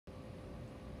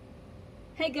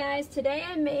Hey guys, today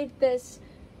I made this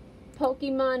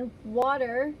Pokemon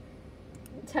water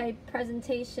type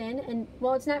presentation, and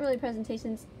well, it's not really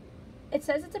presentations. It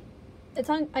says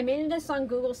I made this on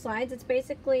Google Slides. It's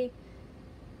basically,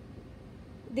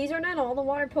 these are not all the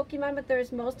water Pokemon, but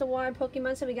there's most of water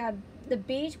Pokemon. So we got the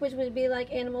beach, which would be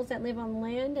like animals that live on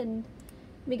land, and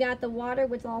we got the water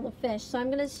with all the fish. So I'm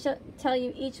going to tell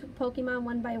you each Pokemon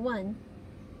one by one.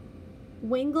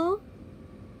 Wingull,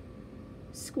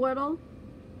 Squirtle,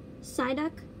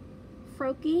 Psyduck,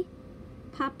 Froakie,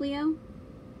 Poplio,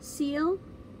 Seal,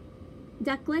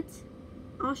 Ducklet,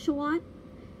 Oshawott,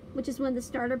 which is one of the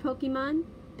starter Pokemon,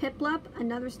 Piplup,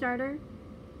 another starter,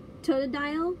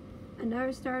 Totodile,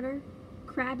 another starter,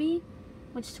 Krabby,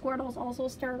 which Squirtle's also a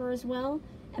starter as well,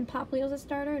 and Poplio's a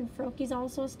starter, and Froakie's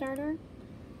also a starter.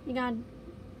 You got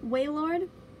Wailord,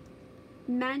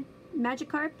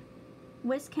 Magikarp,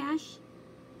 Whiscash,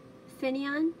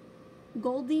 Finneon,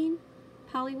 Goldeen,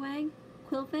 Poliwag,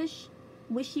 Quillfish,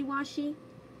 Wishiwashi,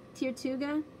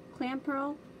 Tirtuga,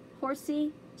 Clamperl,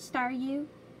 Horsey, Staryu,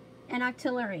 and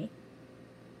Octillery.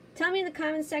 Tell me in the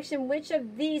comments section which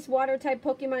of these water type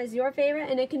Pokemon is your favorite,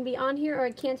 and it can be on here or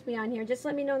it can't be on here. Just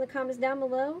let me know in the comments down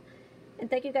below. And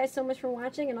thank you guys so much for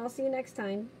watching, and I'll see you next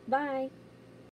time. Bye!